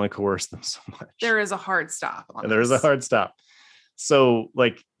you can only coerce them so much. There is a hard stop. There is a hard stop. So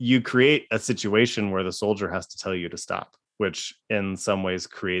like you create a situation where the soldier has to tell you to stop, which in some ways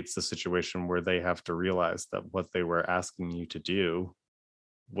creates the situation where they have to realize that what they were asking you to do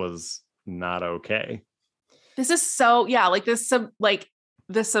was not okay. This is so, like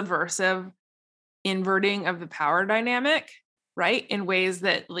the subversive inverting of the power dynamic, right? In ways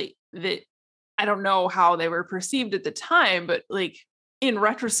that I don't know how they were perceived at the time, but like in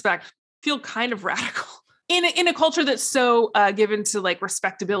retrospect, feel kind of radical in a culture that's so given to like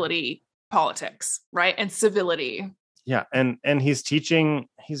respectability politics, right? And civility. Yeah. And he's doing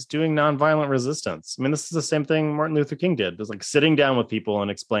nonviolent resistance. I mean, this is the same thing Martin Luther King did. It's like sitting down with people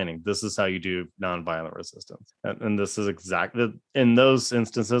and explaining, this is how you do nonviolent resistance. And this is exactly, in those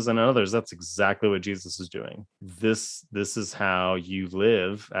instances and others, that's exactly what Jesus is doing. This is how you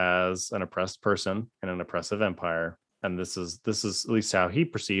live as an oppressed person in an oppressive empire. And this is at least how he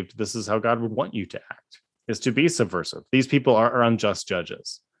perceived, this is how God would want you to act, is to be subversive. These people are unjust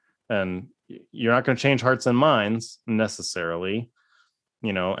judges. And you're not going to change hearts and minds necessarily,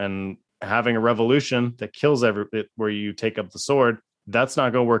 you know, and having a revolution that kills where you take up the sword, that's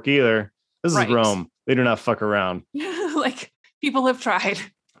not going to work either. This is Rome. They do not fuck around. Like people have tried.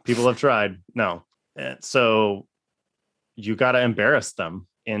 No. And so you got to embarrass them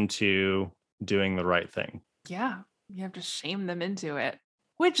into doing the right thing. Yeah. You have to shame them into it,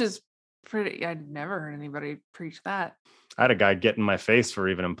 which is pretty, I'd never heard anybody preach that. I had a guy get in my face for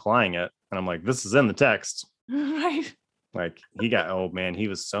even implying it. And I'm like, this is in the text. Right. Like he got, oh man, he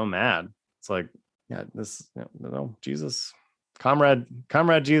was so mad. It's like, yeah, Jesus, comrade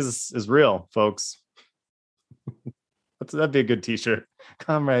Jesus is real, folks. That'd be a good t-shirt.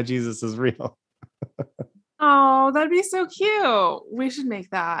 Comrade Jesus is real. Oh, that'd be so cute. We should make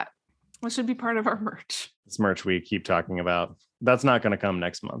that. It should be part of our merch. This merch we keep talking about. That's not going to come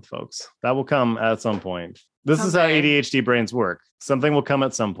next month, folks. That will come at some point. This is how ADHD brains work. Something will come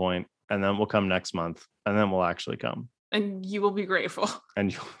at some point, and then will come next month, and then will actually come. And you will be grateful.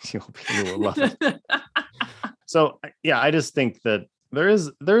 And you will love it. So yeah, I just think that there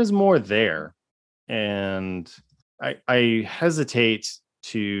is more there, and I hesitate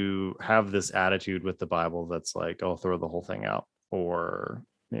to have this attitude with the Bible that's like, oh, throw the whole thing out, or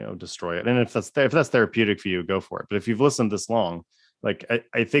destroy it. And if that's therapeutic for you, go for it. But if you've listened this long, like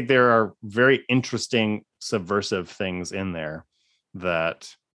I think there are very interesting subversive things in there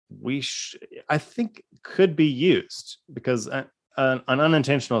that I think could be used, because an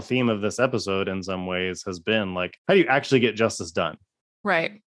unintentional theme of this episode in some ways has been like, how do you actually get justice done?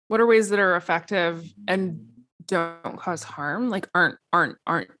 Right. What are ways that are effective and don't cause harm? Like aren't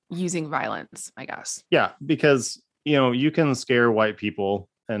using violence, I guess. Yeah, because you can scare white people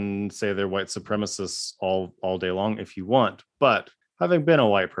and say they're white supremacists all day long if you want, but having been a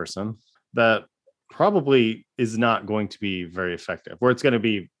white person, that probably is not going to be very effective. Where it's going to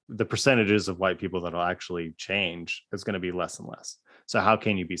be the percentages of white people that will actually change is going to be less and less. So how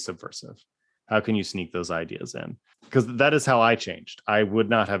can you be subversive? How can you sneak those ideas in? Because that is how I changed. I would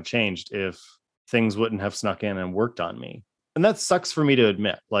not have changed if things wouldn't have snuck in and worked on me. And that sucks for me to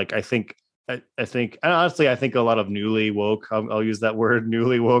admit. Like, I think, and honestly, I think a lot of newly woke, I'll use that word,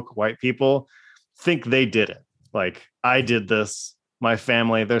 newly woke white people think they did it. Like, I did this. My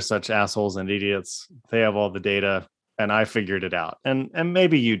family, they're such assholes and idiots. They have all the data. and I figured it out. And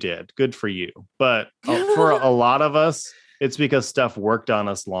maybe you did. Good for you. But for a lot of us, it's because stuff worked on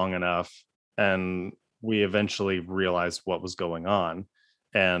us long enough and we eventually realized what was going on.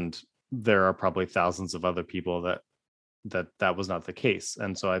 And there are probably thousands of other people that was not the case.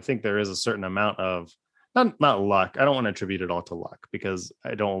 And so I think there is a certain amount of not luck. I don't want to attribute it all to luck because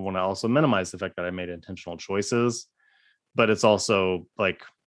I don't want to also minimize the fact that I made intentional choices, but it's also like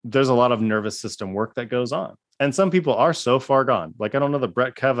there's a lot of nervous system work that goes on. And some people are so far gone. Like, I don't know that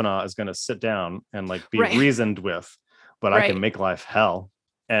Brett Kavanaugh is going to sit down and like be reasoned with, but I can make life hell.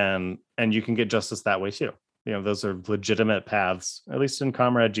 And you can get justice that way too. You know, those are legitimate paths, at least in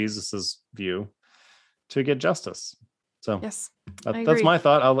Comrade Jesus's view, to get justice. So yes, that's my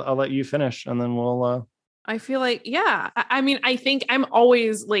thought. I'll let you finish and then we'll, I feel like, yeah, I mean, I think I'm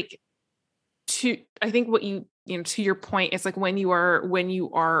always like I think what you know, to your point, it's like when you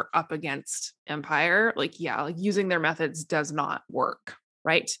are up against empire, like, yeah, like using their methods does not work.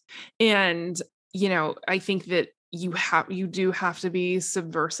 Right. And, you know, I think that you do have to be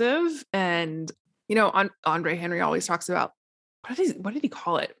subversive. And, you know, Andre Henry always talks about, what did he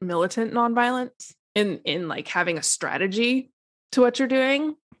call it? Militant nonviolence in like having a strategy to what you're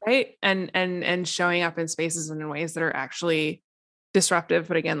doing. Right. And showing up in spaces and in ways that are actually disruptive,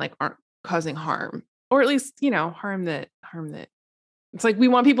 but again, like aren't causing harm, or at least, you know, harm that it's like, we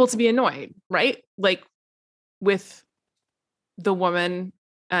want people to be annoyed, right? Like with the woman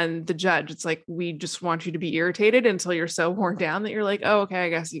and the judge, it's like, we just want you to be irritated until you're so worn down that you're like, oh, okay, I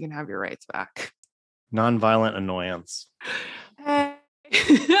guess you can have your rights back. Nonviolent annoyance.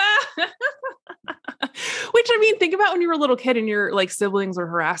 Which, I mean, think about when you were a little kid and your like siblings were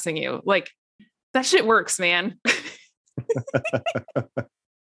harassing you. Like, that shit works, man.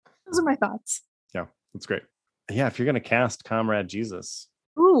 Those are my thoughts. Yeah, that's great. Yeah, if you're going to cast Comrade Jesus.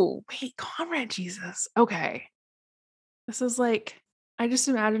 Ooh, wait, Comrade Jesus. Okay. This is like, I just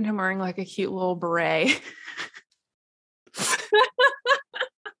imagined him wearing like a cute little beret.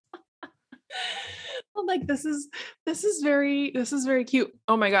 Like, this is very cute.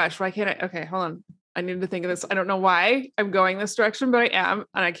 Oh my gosh, why can't I? Okay, hold on. I need to think of this. I don't know why I'm going this direction, but I am,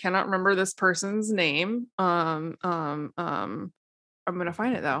 and I cannot remember this person's name. I'm gonna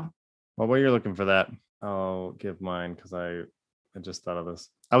find it though. Well, while you're looking for that, I'll give mine because I just thought of this.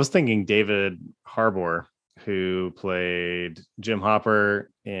 I was thinking David Harbour, who played Jim Hopper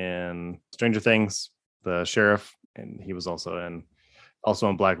in Stranger Things, the sheriff, and he was also in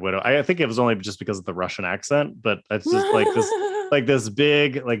Black Widow. I think it was only just because of the Russian accent, but it's just like this, like this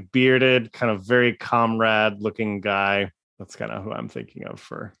big, like bearded, kind of very comrade looking guy. That's kind of who I'm thinking of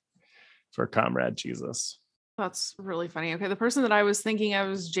for Comrade Jesus. That's really funny. Okay, the person that I was thinking of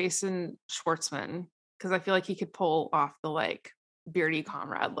was Jason Schwartzman, because I feel like he could pull off the like beardy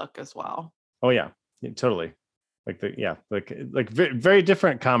comrade look as well. Oh yeah, totally. Like very, very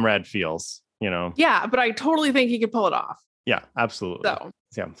different comrade feels, you know. Yeah, but I totally think he could pull it off. Yeah, absolutely.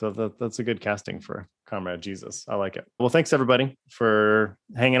 So that's a good casting for Comrade Jesus. I like it. Well, thanks everybody for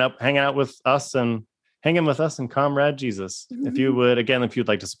hanging out with us and hanging with us in Comrade Jesus. Mm-hmm. If you'd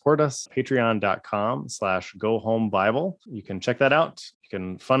like to support us, patreon.com/GoHomeBible. You can check that out. You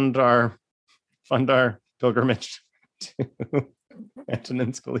can fund our pilgrimage to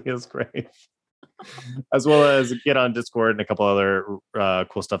Antonin Scalia's grave, as well as get on Discord and a couple other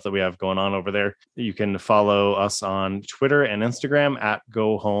cool stuff that we have going on over there. You can follow us on Twitter and Instagram at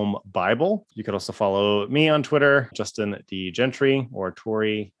Go Home Bible. You could also follow me on Twitter, Justin D. Gentry, or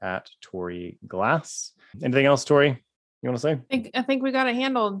Tori at Tori Glass. Anything else, Tori, you want to say? I think we got it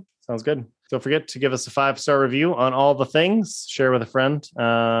handled. Sounds good. Don't forget to give us a 5-star review on all the things. Share with a friend.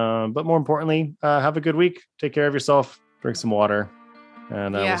 But more importantly, have a good week. Take care of yourself. Drink some water.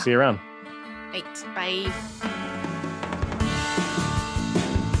 And we'll see you around. Right. Bye.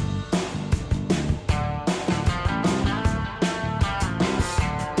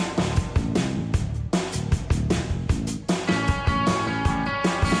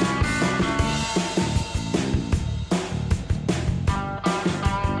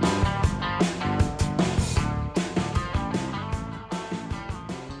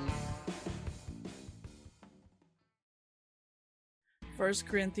 First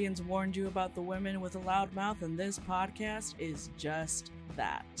Corinthians warned you about the women with a loud mouth, and this podcast is just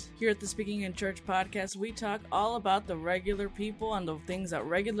that. Here at the Speaking in Church podcast, we talk all about the regular people and the things that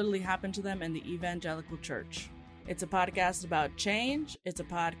regularly happen to them in the evangelical church. It's a podcast about change, it's a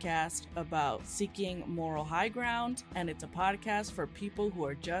podcast about seeking moral high ground, and it's a podcast for people who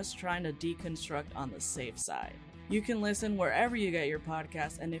are just trying to deconstruct on the safe side. You can listen wherever you get your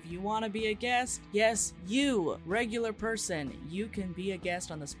podcast, and if you want to be a guest, yes, you, regular person, you can be a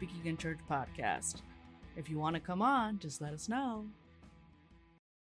guest on the Speaking in Church podcast. If you want to come on, just let us know.